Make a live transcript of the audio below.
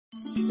Hello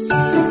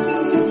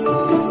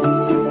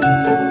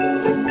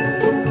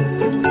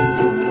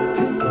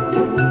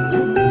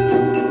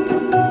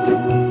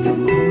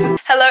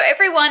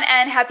everyone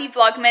and happy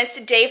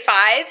Vlogmas day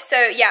 5.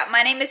 So yeah,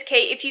 my name is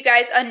Kate if you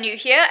guys are new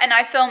here, and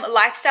I film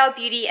lifestyle,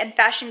 beauty and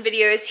fashion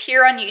videos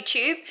here on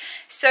YouTube.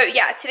 So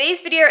yeah,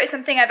 today's video is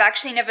something I've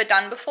actually never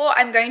done before.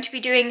 I'm going to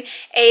be doing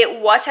a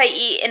what I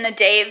eat in a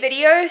day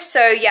video.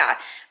 So yeah,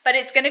 but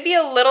it's going to be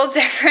a little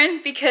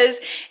different because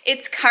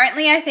it's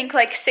currently I think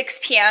like 6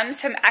 p.m.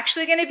 so I'm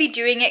actually going to be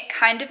doing it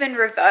kind of in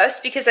reverse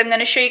because I'm going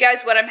to show you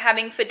guys what I'm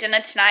having for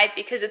dinner tonight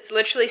because it's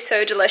literally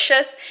so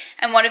delicious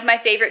and one of my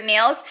favorite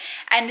meals.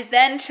 And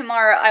then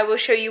tomorrow I will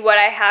show you what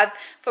I have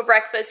for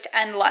breakfast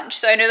and lunch.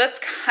 So I know that's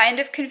kind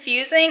of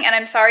confusing and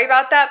I'm sorry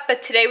about that,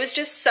 but today was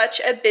just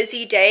such a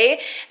busy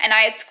day and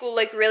I had school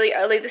like really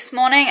early this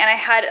morning and I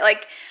had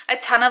like a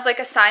ton of like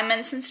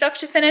assignments and stuff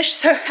to finish,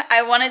 so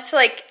I wanted to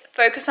like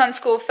focus on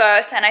school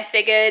first, and I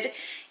figured,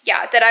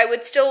 yeah, that I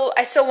still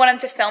wanted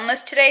to film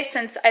this today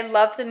since I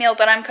love the meal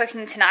that I'm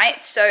cooking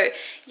tonight. So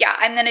yeah,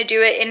 I'm gonna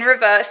do it in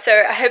reverse,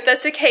 so I hope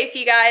that's okay for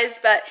you guys,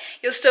 but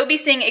you'll still be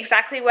seeing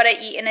exactly what I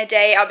eat in a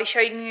day. I'll be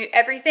showing you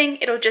everything.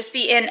 It'll just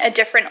be in a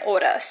different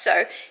order.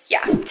 So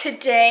yeah,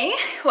 today,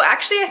 well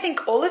actually I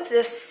think all of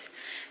this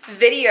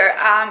video,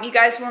 you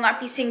guys will not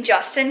be seeing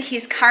Justin.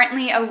 He's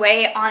currently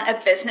away on a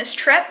business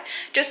trip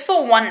just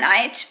for one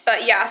night,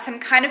 but yeah, so I'm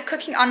kind of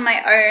cooking on my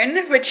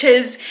own, which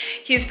is,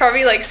 he's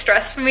probably like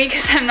stressed for me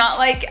because I'm not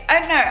like, I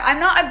don't know,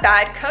 I'm not a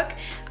bad cook.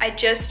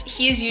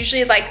 He's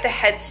usually like the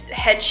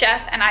head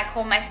chef and I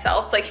call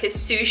myself like his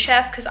sous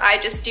chef because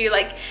I just do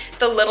like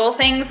the little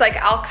things, like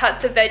I'll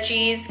cut the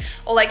veggies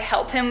or like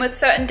help him with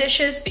certain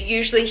dishes, but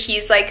usually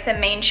he's like the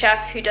main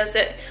chef who does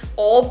it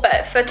all.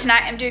 But for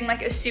tonight I'm doing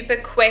like a super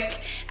quick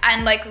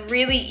and like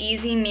really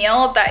easy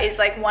meal that is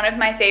like one of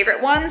my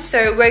favorite ones.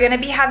 So we're gonna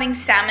be having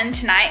salmon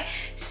tonight.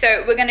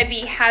 So we're gonna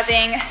be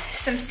having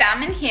some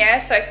salmon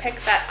here, so I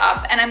picked that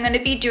up and I'm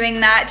gonna be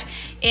doing that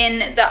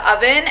in the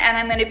oven and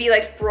I'm gonna be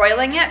like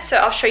broiling it, so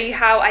I'll show you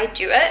how I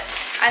do it.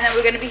 And then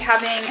we're gonna be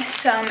having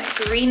some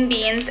green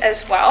beans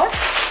as well.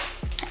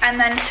 And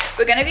then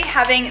we're gonna be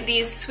having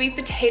these sweet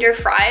potato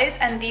fries,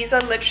 and these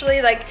are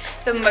literally like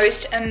the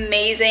most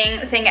amazing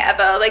thing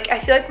ever. Like I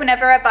feel like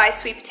whenever I buy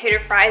sweet potato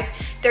fries,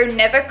 they're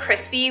never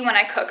crispy when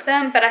I cook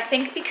them, but I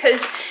think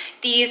because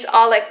these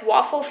are like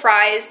waffle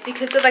fries,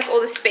 because of like all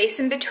the space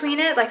in between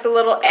it, like the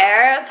little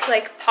air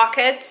like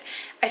pockets,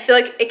 I feel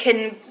like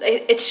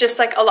it's just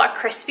like a lot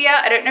crispier.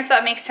 I don't know if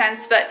that makes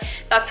sense, but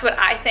that's what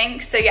I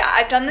think. So yeah,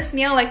 I've done this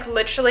meal like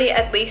literally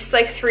at least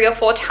like 3 or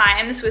 4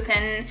 times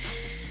within,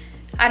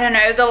 I don't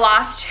know, the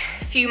last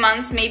few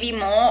months, maybe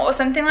more or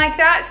something like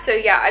that. So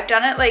yeah, I've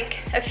done it like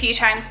a few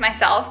times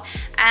myself,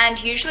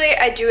 and usually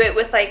I do it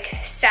with like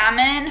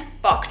salmon,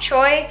 bok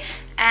choy,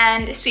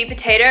 and sweet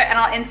potato, and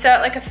I'll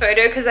insert like a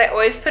photo because I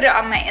always put it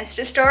on my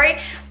Insta story.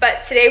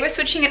 But today we're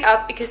switching it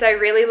up because I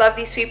really love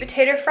these sweet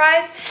potato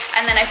fries,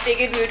 and then I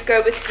figured we would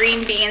go with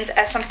green beans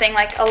as something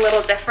like a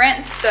little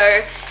different.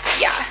 So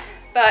yeah,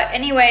 but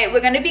anyway,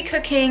 we're gonna be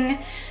cooking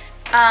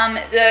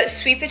the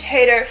sweet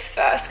potato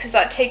first because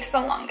that takes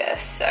the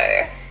longest.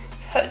 So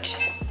put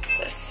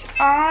this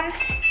on.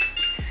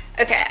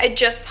 Okay, I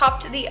just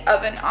popped the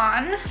oven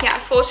on. Yeah,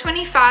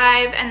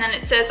 425, and then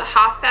it says a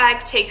half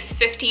bag takes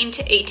 15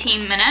 to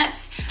 18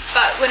 minutes.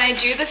 But when I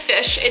do the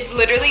fish, it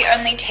literally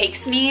only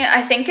takes me,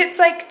 I think it's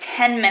like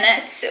 10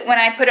 minutes when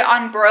I put it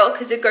on broil,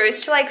 because it goes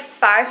to like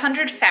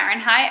 500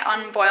 Fahrenheit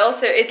on boil.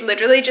 So it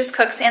literally just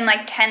cooks in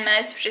like 10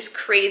 minutes, which is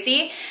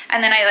crazy.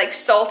 And then I like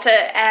salt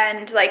it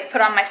and like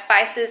put on my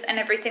spices and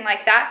everything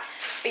like that.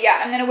 But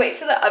yeah, I'm gonna wait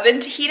for the oven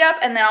to heat up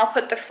and then I'll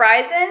put the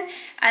fries in,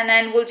 and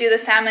then we'll do the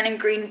salmon and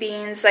green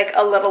beans like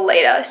a little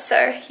later.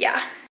 So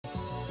yeah.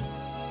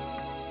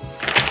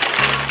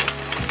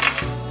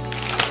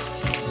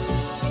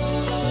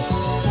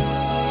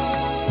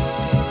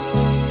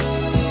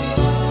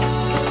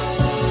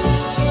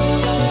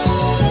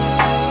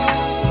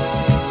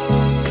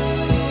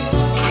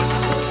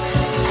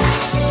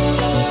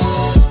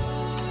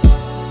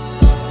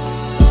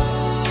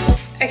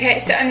 Okay,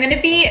 so I'm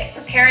gonna be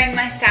preparing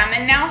my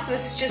salmon now, so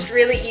this is just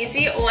really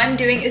easy. All I'm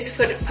doing is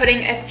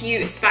putting a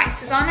few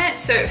spices on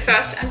it. So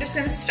first I'm just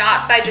gonna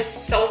start by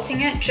just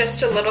salting it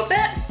just a little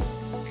bit.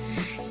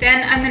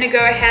 Then I'm gonna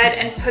go ahead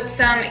and put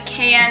some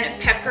cayenne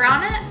pepper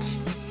on it,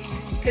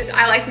 because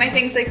I like my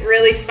things like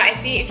really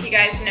spicy, if you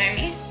guys know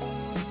me.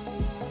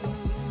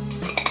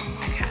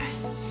 Okay.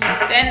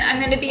 Then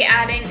I'm gonna be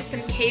adding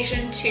some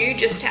Cajun too,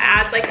 just to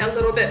add like a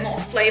little bit more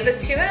flavor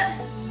to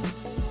it.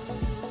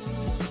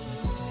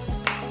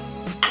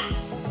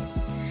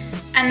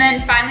 And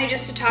then finally,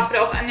 just to top it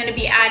off, I'm gonna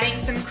be adding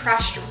some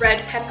crushed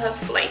red pepper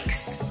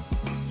flakes.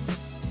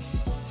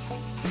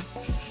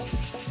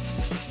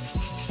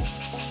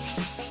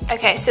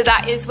 Okay, so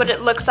that is what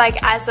it looks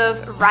like as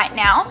of right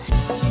now.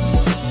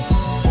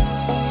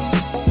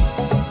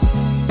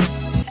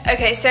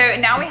 Okay, so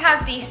now we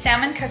have the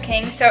salmon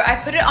cooking. So I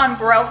put it on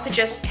broil for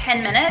just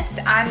 10 minutes.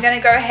 I'm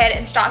gonna go ahead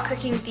and start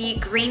cooking the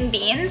green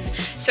beans.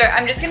 So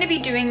I'm just gonna be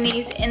doing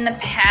these in the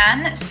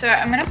pan. So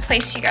I'm gonna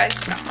place you guys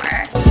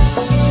somewhere.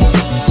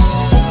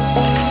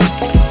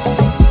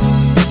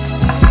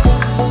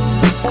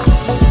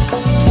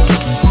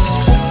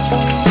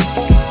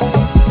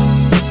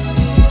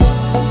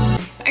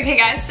 Okay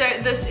guys, so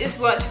this is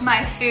what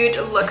my food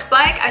looks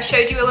like. I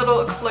showed you a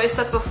little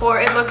close-up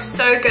before. It looks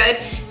so good.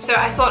 So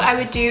I thought I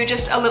would do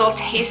just a little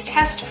taste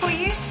test for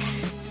you.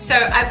 So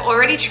I've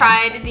already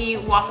tried the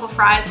waffle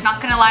fries.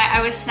 Not gonna lie,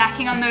 I was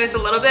snacking on those a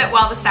little bit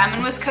while the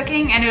salmon was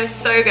cooking and it was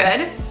so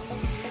good.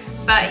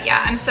 But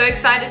yeah, I'm so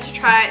excited to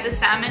try the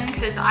salmon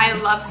because I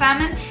love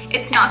salmon.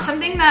 It's not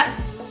something that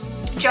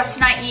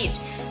Justin and I eat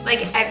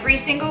like every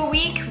single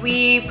week.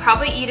 We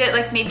probably eat it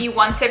like maybe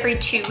once every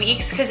 2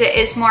 weeks because it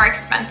is more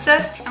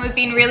expensive, and we've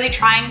been really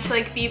trying to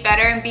like be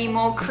better and be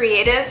more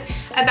creative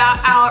about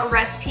our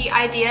recipe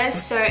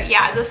ideas. So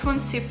yeah, this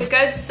one's super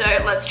good, so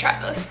let's try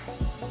this.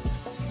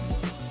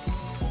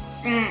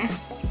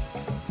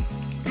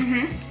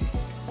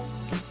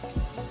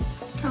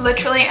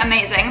 Literally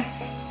amazing.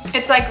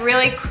 It's like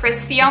really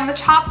crispy on the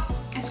top.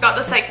 It's got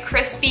this like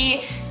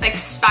crispy, like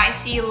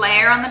spicy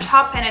layer on the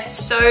top, and it's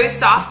so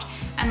soft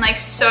and like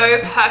so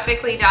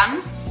perfectly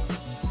done.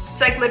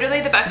 It's like literally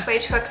the best way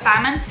to cook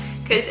salmon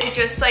because it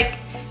just like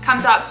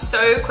comes out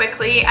so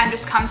quickly and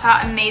just comes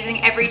out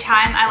amazing every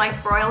time I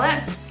like broil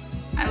it.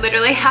 I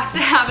literally have to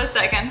have a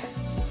second.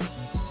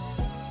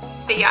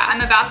 But yeah,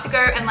 I'm about to go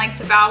and like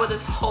devour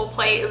this whole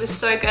plate. It was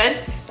so good.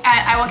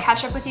 And I will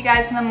catch up with you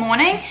guys in the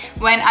morning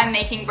when I'm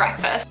making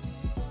breakfast.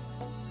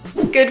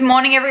 Good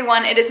morning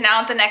everyone, it is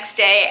now the next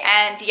day,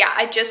 and yeah,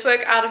 I just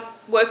woke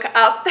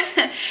up.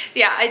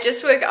 Yeah, I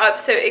just woke up,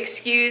 so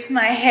excuse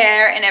my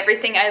hair and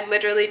everything. I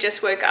literally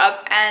just woke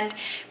up, and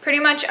pretty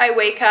much I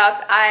wake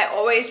up, I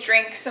always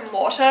drink some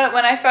water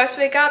when I first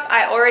wake up.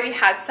 I already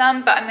had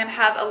some, but I'm gonna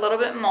have a little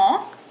bit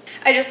more.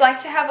 I just like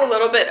to have a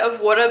little bit of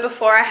water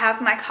before I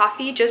have my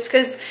coffee, just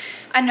because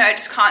I know I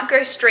just can't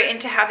go straight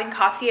into having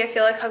coffee. I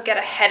feel like I'll get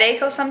a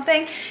headache or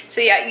something.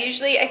 So yeah,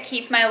 usually I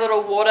keep my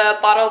little water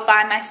bottle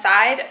by my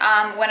side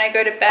when I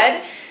go to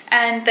bed,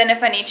 and then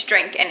if I need to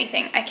drink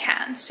anything, I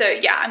can. So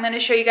yeah, I'm gonna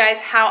show you guys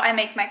how I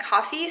make my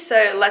coffee,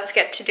 so let's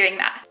get to doing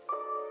that.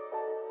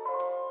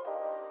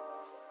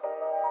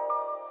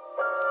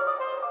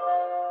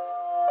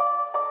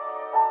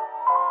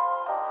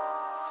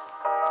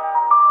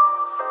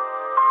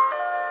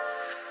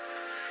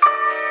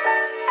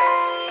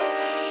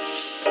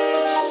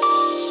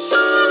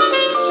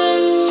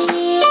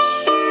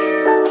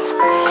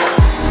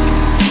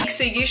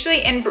 So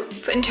usually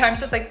in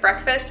terms of like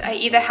breakfast, I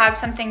either have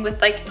something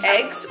with like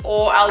eggs,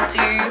 or I'll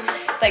do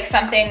like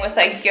something with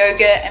like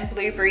yogurt and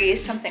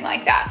blueberries, something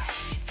like that.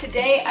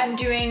 Today I'm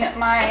doing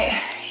my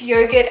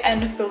yogurt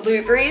and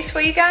blueberries for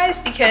you guys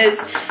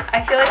because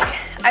I feel like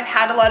I've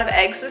had a lot of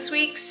eggs this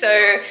week,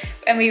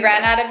 and we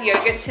ran out of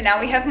yogurt, so now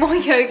we have more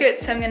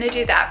yogurt, so I'm gonna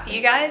do that for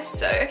you guys.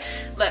 So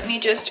let me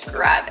just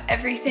grab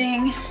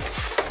everything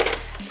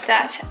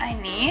that I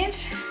need.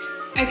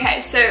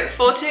 Okay, so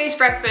for today's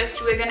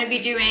breakfast, we're gonna be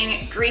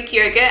doing Greek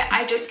yogurt.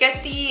 I just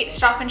get the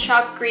Stop and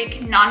Shop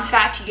Greek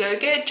non-fat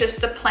yogurt, just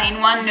the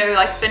plain one, no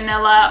like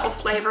vanilla or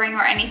flavoring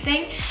or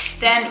anything.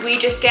 Then we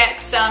just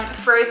get some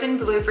frozen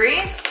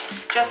blueberries.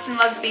 Justin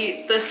loves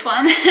this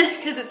one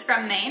because it's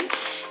from Maine.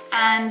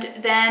 And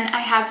then I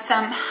have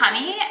some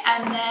honey,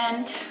 and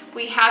then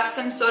we have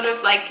some sort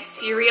of like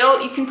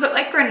cereal. You can put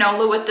like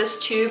granola with this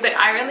too, but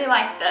I really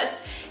like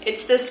this.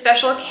 It's the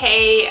Special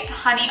K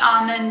honey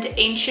almond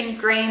ancient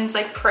grains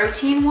like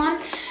protein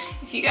one,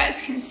 if you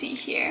guys can see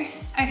here.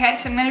 Okay,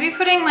 so I'm gonna be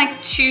putting like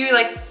 2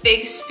 like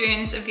big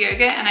spoons of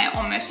yogurt, and I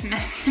almost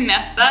messed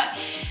that.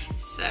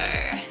 So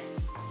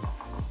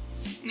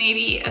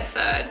maybe a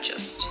third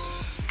just.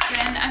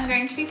 Then I'm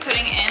going to be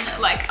putting in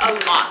like a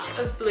lot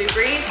of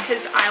blueberries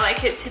because I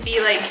like it to be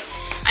like,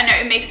 I know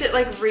it makes it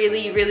like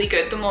really, really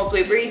good the more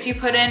blueberries you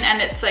put in,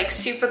 and it's like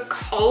super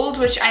cold,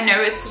 which I know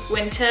it's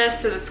winter,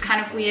 so that's kind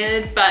of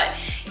weird, but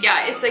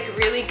yeah, it's like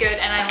really good,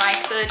 and I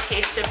like the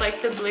taste of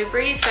like the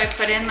blueberries, so I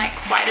put in like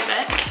quite a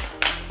bit.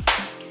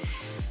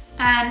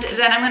 And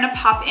then I'm gonna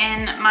pop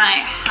in my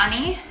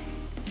honey.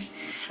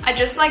 I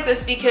just like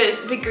this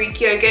because the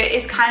Greek yogurt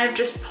is kind of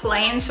just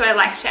plain, so I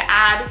like to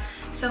add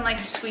some like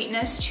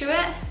sweetness to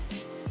it.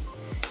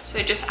 So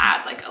I just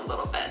add like a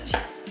little bit.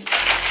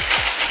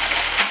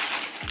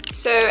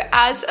 So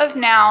as of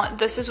now,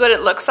 this is what it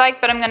looks like,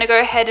 but I'm gonna go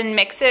ahead and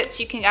mix it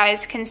so you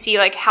guys can see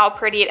like how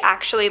pretty it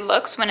actually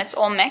looks when it's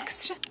all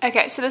mixed.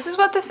 Okay, so this is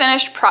what the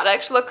finished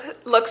product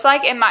looks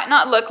like. It might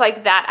not look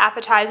like that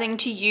appetizing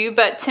to you,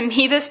 but to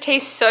me this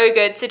tastes so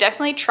good, so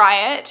definitely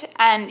try it.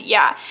 And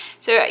yeah,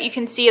 so you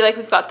can see like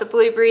we've got the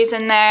blueberries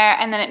in there,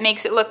 and then it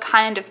makes it look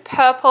kind of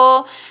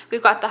purple.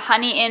 We've got the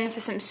honey in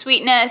for some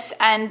sweetness,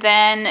 and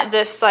then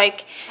this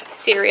like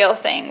cereal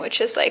thing, which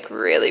is like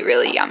really,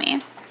 really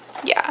yummy.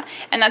 Yeah,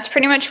 and that's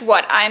pretty much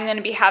what I'm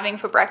gonna be having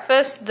for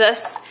breakfast.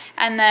 This,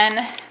 and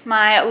then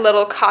my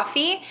little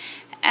coffee.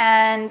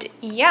 and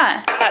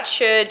yeah, that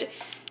should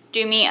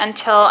do me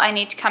until I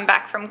need to come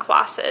back from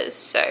classes,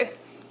 so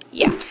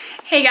yeah.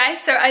 Hey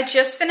guys, so I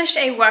just finished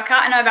a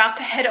workout and I'm about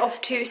to head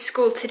off to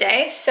school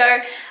today. So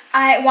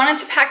I wanted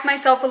to pack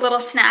myself a little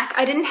snack.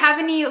 I didn't have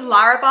any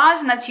Lara bars,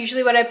 and that's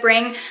usually what I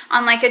bring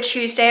on like a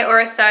Tuesday or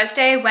a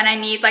Thursday when I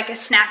need like a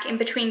snack in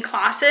between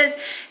classes,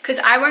 because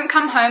I won't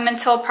come home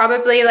until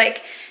probably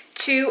like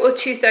 2 or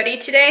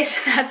 2:30 today,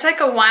 so that's like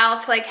a while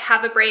to like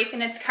have a break,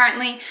 and it's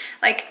currently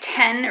like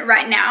 10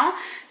 right now.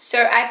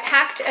 So I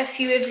packed a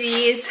few of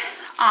these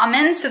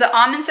almonds. So the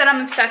almonds that I'm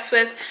obsessed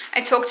with,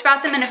 I talked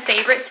about them in a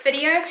favorites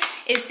video,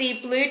 is the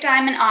Blue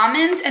Diamond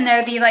almonds, and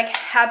they're the like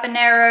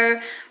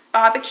habanero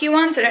barbecue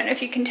ones. I don't know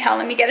if you can tell.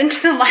 Let me get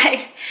into the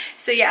light.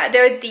 So yeah,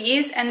 there are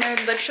these, and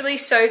they're literally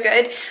so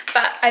good,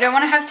 but I don't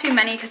want to have too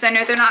many because I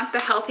know they're not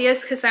the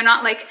healthiest, because they're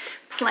not like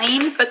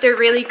plain, but they're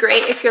really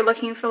great if you're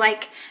looking for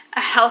like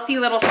a healthy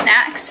little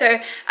snack. So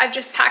I've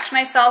just packed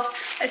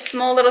myself a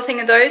small little thing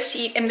of those to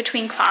eat in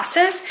between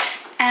classes,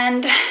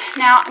 and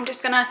now I'm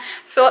just gonna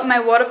fill up my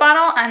water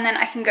bottle and then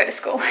I can go to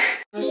school.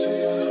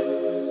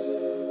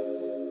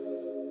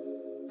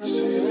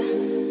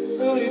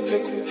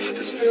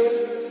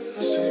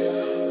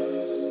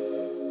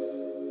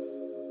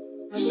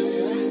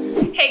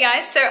 Hey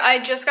guys, so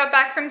I just got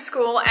back from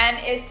school and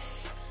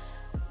it's,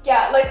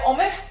 yeah, like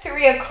almost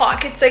 3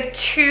 o'clock. It's like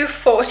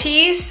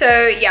 2:40,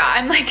 so yeah,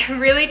 I'm like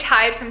really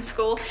tired from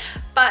school.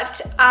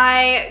 But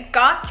I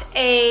got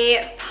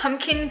a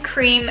pumpkin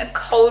cream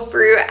cold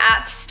brew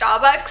at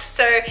Starbucks,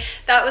 so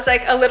that was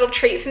like a little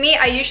treat for me.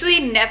 I usually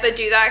never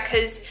do that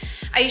because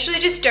I usually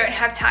just don't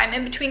have time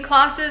in between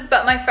classes,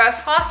 but my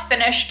first class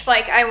finished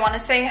like, I want to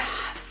say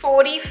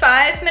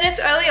 45 minutes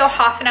early or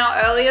half an hour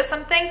early or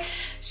something.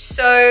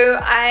 So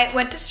I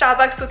went to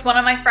Starbucks with one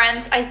of my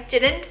friends. I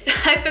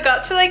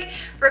forgot to like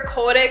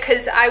record it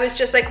because I was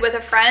just like with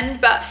a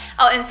friend, but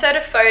I'll insert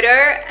a photo,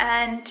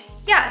 and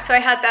yeah, so I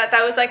had that.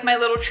 That was like my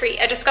little treat.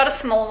 I just got a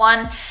small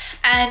one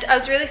and I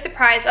was really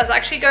surprised. I was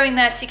actually going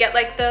there to get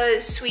like the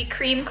sweet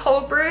cream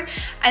cold brew,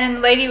 and then the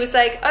lady was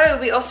like, oh,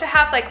 we also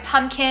have like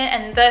pumpkin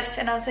and this,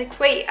 and I was like,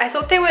 wait, I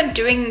thought they weren't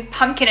doing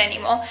pumpkin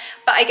anymore,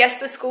 but I guess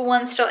the school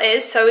one still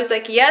is. So I was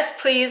like, yes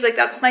please, like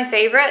that's my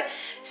favorite.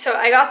 So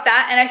I got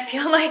that, and I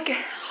feel like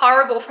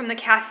horrible from the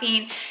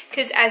caffeine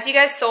because as you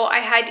guys saw, I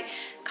had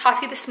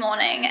coffee this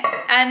morning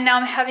and now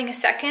I'm having a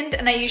second,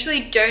 and I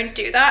usually don't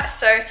do that,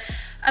 so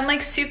I'm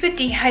like super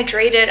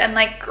dehydrated and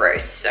like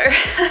gross. So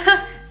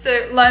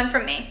so learn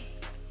from me.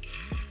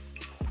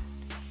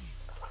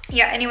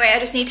 Yeah, anyway, I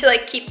just need to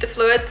like keep the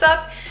fluids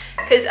up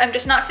because I'm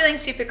just not feeling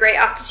super great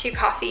after 2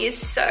 coffees,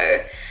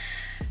 so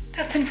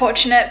that's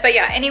unfortunate. But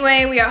yeah,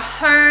 anyway, we are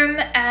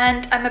home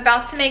and I'm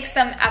about to make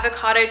some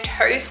avocado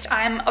toast.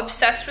 I'm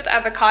obsessed with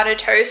avocado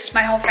toast.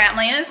 My whole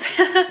family is.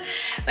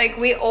 Like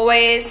we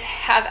always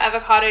have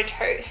avocado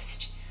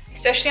toast,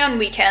 especially on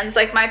weekends.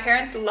 Like my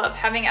parents love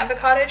having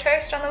avocado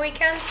toast on the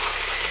weekends.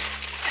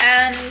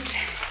 And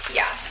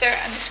yeah, so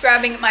I'm just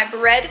grabbing my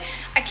bread.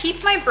 I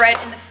keep my bread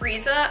in the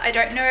freezer. I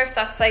don't know if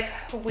that's like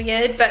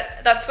weird, but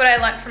that's what I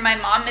learned from my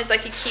mom, is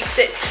like it keeps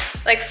it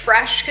like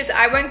fresh, because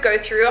I won't go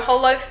through a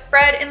whole loaf of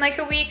bread in like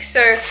a week,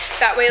 so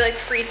that way like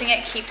freezing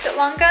it keeps it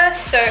longer.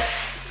 So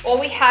all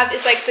we have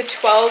is like the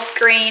 12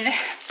 grain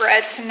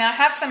bread, so I'm gonna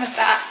have some of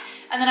that.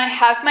 And then I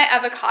have my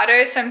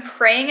avocado, so I'm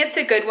praying it's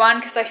a good one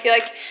because I feel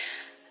like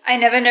I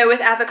never know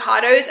with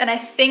avocados, and I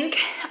think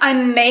I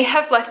may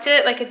have left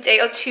it like a day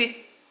or two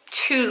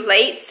too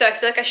late, so I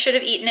feel like I should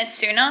have eaten it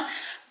sooner,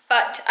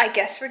 but I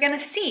guess we're gonna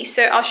see.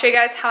 So I'll show you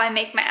guys how I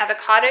make my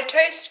avocado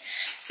toast.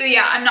 So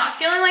yeah, I'm not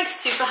feeling like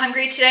super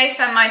hungry today,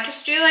 so I might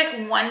just do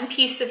like 1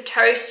 piece of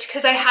toast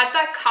because I had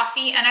that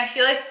coffee and I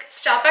feel like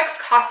Starbucks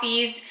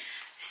coffees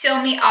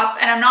fill me up,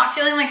 and I'm not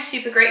feeling like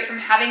super great from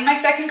having my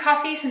second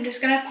coffee, so I'm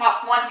just gonna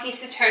pop 1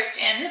 piece of toast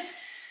in.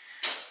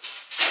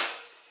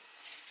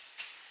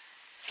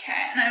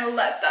 Okay, and I will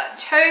let that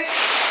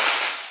toast.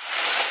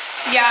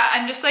 Yeah,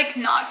 I'm just like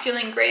not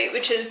feeling great,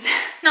 which is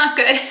not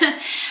good.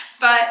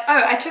 But,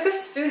 oh, I took a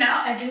spoon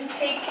out. I didn't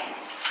take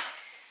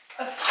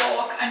a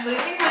fork. I'm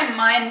losing my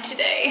mind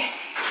today.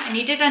 I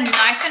needed a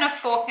knife and a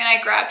fork and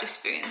I grabbed a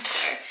spoon,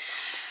 so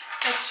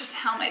that's just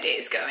how my day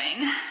is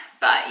going.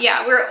 But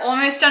yeah, we're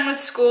almost done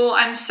with school.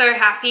 I'm so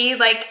happy.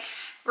 Like,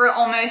 we're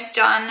almost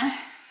done.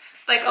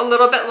 Like a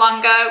little bit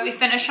longer. We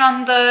finish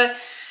on the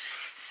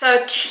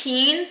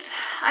 13th,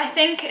 I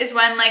think, is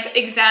when like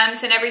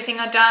exams and everything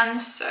are done.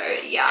 So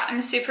yeah,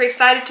 I'm super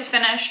excited to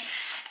finish,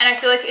 and I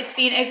feel like it's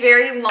been a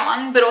very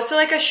long but also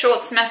like a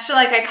short semester.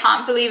 Like I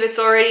can't believe it's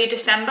already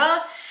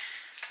December.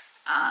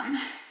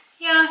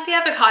 Yeah, the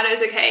avocado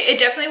is okay. It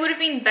definitely would have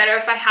been better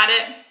if I had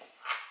it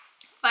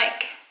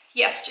like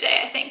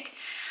yesterday, I think,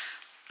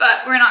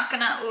 but we're not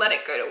gonna let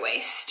it go to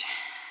waste.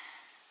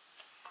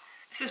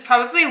 This is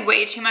probably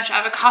way too much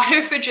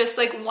avocado for just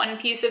like 1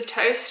 piece of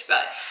toast,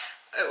 but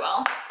oh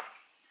well.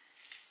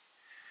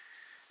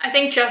 I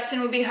think Justin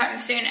will be home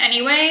soon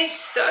anyway,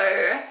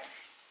 so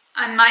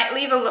I might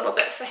leave a little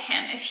bit for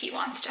him if he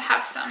wants to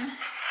have some.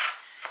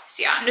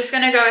 So yeah, I'm just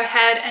gonna go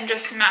ahead and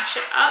just mash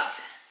it up.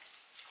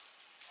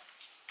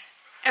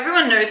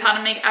 Everyone knows how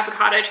to make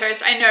avocado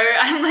toast. I know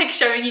I'm like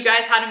showing you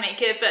guys how to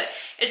make it, but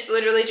it's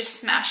literally just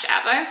smashed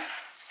avo.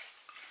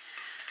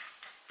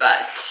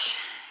 But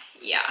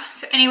yeah,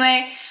 so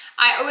anyway,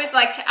 I always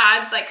like to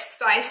add like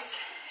spice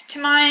to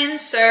mine.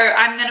 So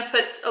I'm gonna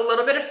put a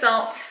little bit of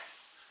salt,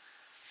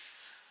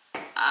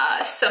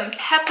 some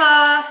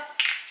pepper,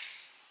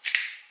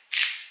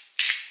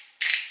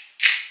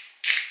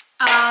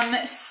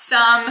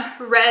 some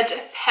red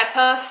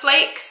pepper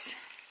flakes.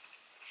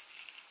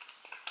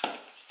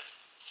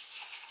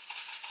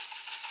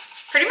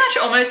 Pretty much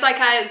almost like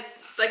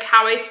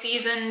how I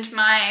seasoned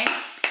my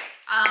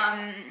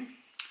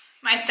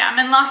my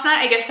salmon last night.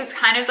 I guess that's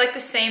kind of like the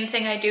same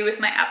thing I do with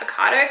my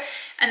avocado.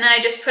 And then I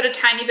just put a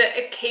tiny bit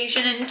of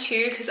Cajun in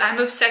too, because I'm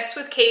obsessed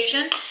with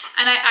Cajun.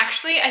 And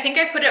I think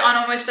I put it on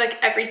almost like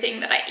everything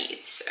that I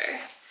eat. So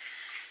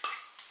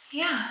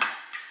yeah,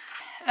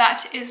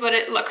 that is what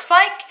it looks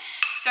like.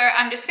 So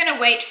I'm just gonna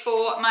wait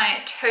for my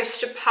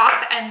toast to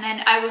pop, and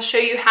then I will show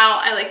you how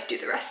I like to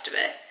do the rest of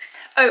it.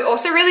 Oh,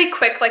 also really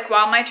quick, like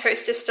while my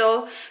toast is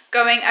still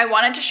going, I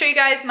wanted to show you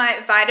guys my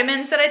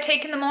vitamins that I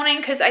take in the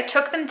morning, because I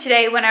took them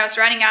today when I was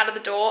running out of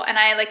the door, and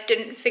I like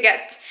didn't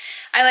forget,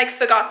 I like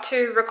forgot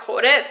to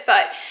record it.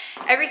 But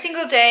every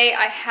single day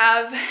I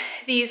have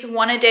these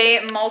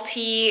 1-a-day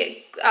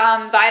multi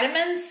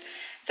vitamins.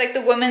 It's like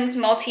the women's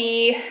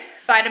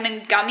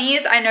multi-vitamin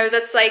gummies. I know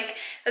that's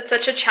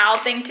such a child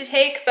thing to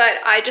take, but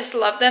I just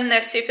love them.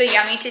 They're super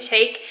yummy to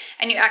take,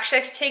 and you actually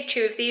have to take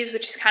 2 of these,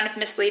 which is kind of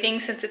misleading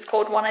since it's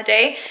called 1 a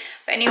day.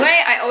 But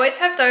anyway, I always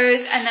have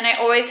those, and then I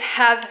always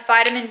have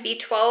vitamin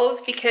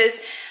B12, because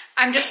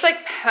I'm just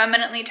like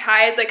permanently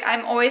tired. Like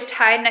I'm always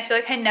tired, and I feel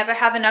like I never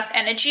have enough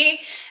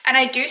energy. And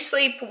I do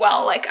sleep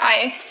well, like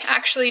I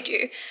actually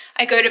do.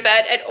 I go to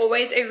bed at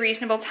always a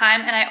reasonable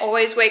time, and I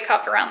always wake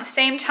up around the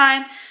same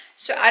time.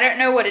 So I don't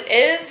know what it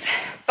is,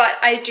 but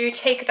I do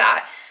take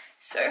that.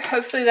 So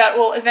hopefully that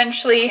will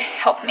eventually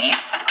help me.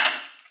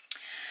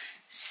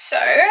 So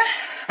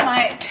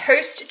my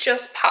toast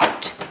just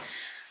popped.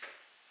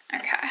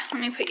 Okay, let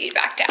me put you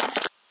back down.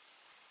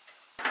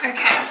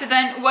 Okay, so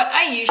then what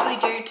I usually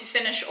do to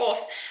finish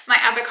off my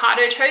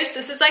avocado toast,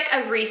 this is like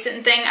a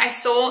recent thing. I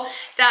saw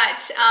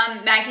that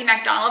Maggie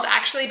McDonald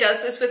actually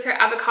does this with her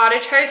avocado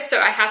toast, so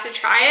I had to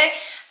try it.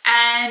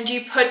 And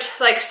you put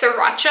like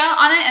sriracha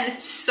on it, and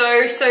it's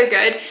so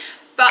good.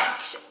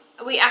 But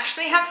we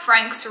actually have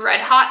Frank's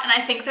Red Hot, and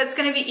I think that's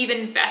going to be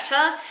even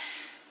better.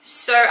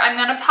 So I'm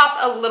going to pop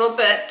a little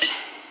bit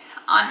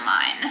on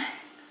mine,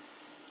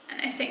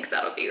 and I think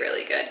that'll be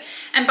really good.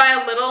 And by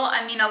a little,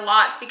 I mean a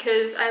lot,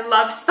 because I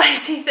love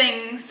spicy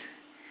things.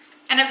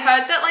 And I've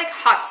heard that like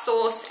hot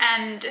sauce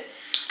and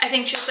I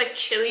think just like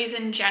chilies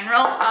in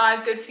general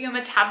are good for your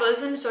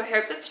metabolism. So I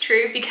hope that's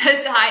true,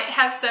 because I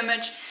have so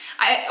much,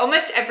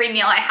 almost every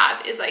meal I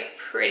have is like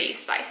pretty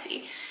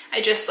spicy.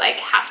 I just like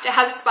have to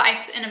have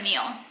spice in a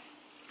meal.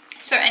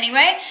 So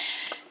anyway,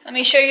 let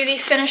me show you the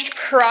finished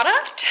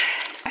product.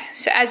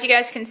 So as you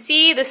guys can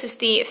see, this is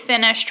the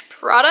finished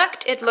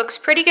product. It looks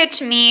pretty good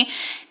to me,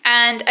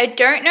 and I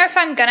don't know if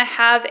I'm gonna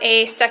have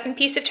a second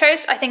piece of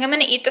toast. I think I'm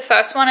gonna eat the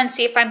first one and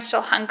see if I'm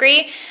still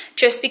hungry,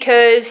 just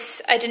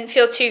because I didn't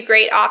feel too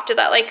great after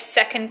that like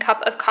second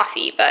cup of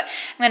coffee. But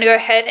I'm gonna go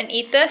ahead and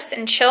eat this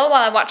and chill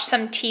while I watch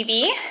some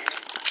TV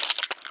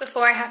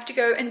before I have to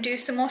go and do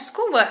some more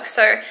schoolwork.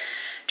 So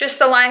just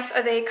the life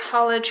of a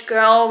college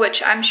girl,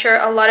 which I'm sure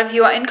a lot of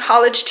you are in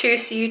college too,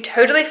 so you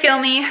totally feel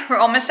me. We're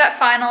almost at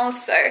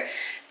finals, so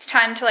it's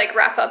time to like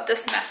wrap up the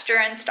semester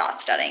and start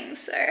studying.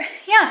 So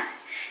yeah,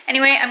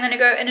 anyway, I'm gonna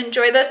go and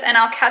enjoy this, and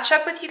I'll catch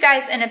up with you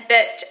guys in a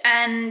bit,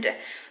 and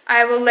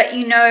I will let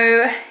you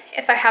know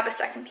if I have a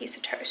second piece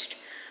of toast.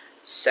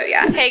 So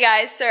yeah. Hey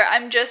guys, so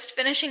I'm just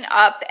finishing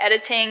up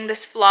editing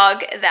this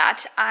vlog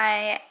that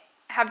I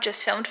have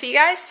just filmed for you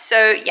guys.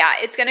 So yeah,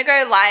 it's gonna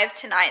go live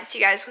tonight, so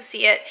you guys will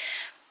see it.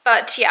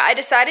 But yeah, I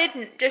decided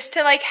just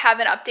to like have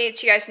an update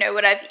so you guys know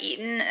what I've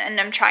eaten, and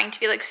I'm trying to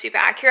be like super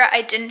accurate.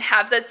 I didn't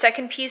have that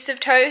second piece of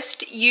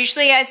toast.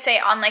 Usually I'd say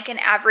on like an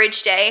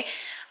average day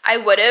I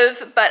would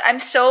have, but I'm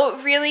still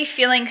really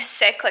feeling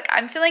sick. Like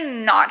I'm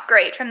feeling not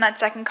great from that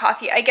second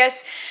coffee. I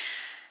guess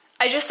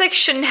I just like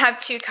shouldn't have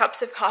 2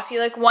 cups of coffee.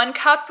 Like 1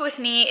 cup with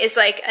me is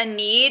like a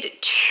need.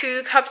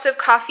 2 cups of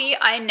coffee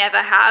I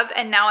never have,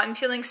 and now I'm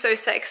feeling so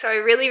sick, so I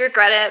really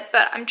regret it,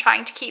 but I'm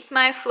trying to keep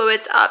my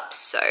fluids up.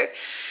 So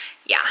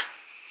yeah,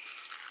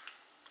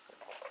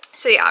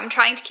 I'm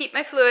trying to keep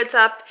my fluids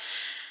up,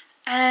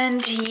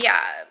 and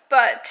yeah,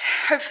 but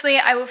hopefully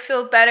I will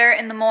feel better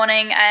in the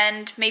morning,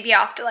 and maybe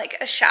after like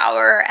a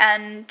shower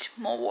and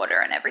more water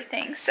and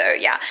everything. So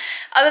yeah,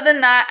 other than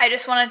that, I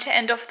just wanted to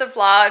end off the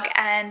vlog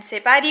and say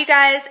bye to you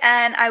guys,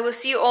 and I will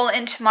see you all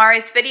in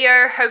tomorrow's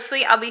video.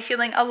 Hopefully I'll be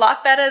feeling a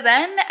lot better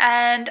then.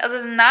 And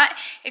other than that,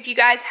 if you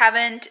guys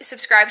haven't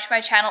subscribed to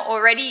my channel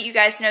already, you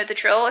guys know the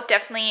drill.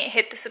 Definitely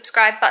hit the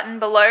subscribe button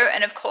below,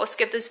 and of course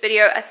give this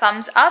video a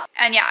thumbs up.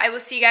 And yeah, I will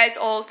see you guys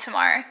all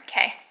tomorrow.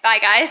 Okay, bye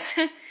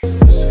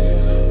guys.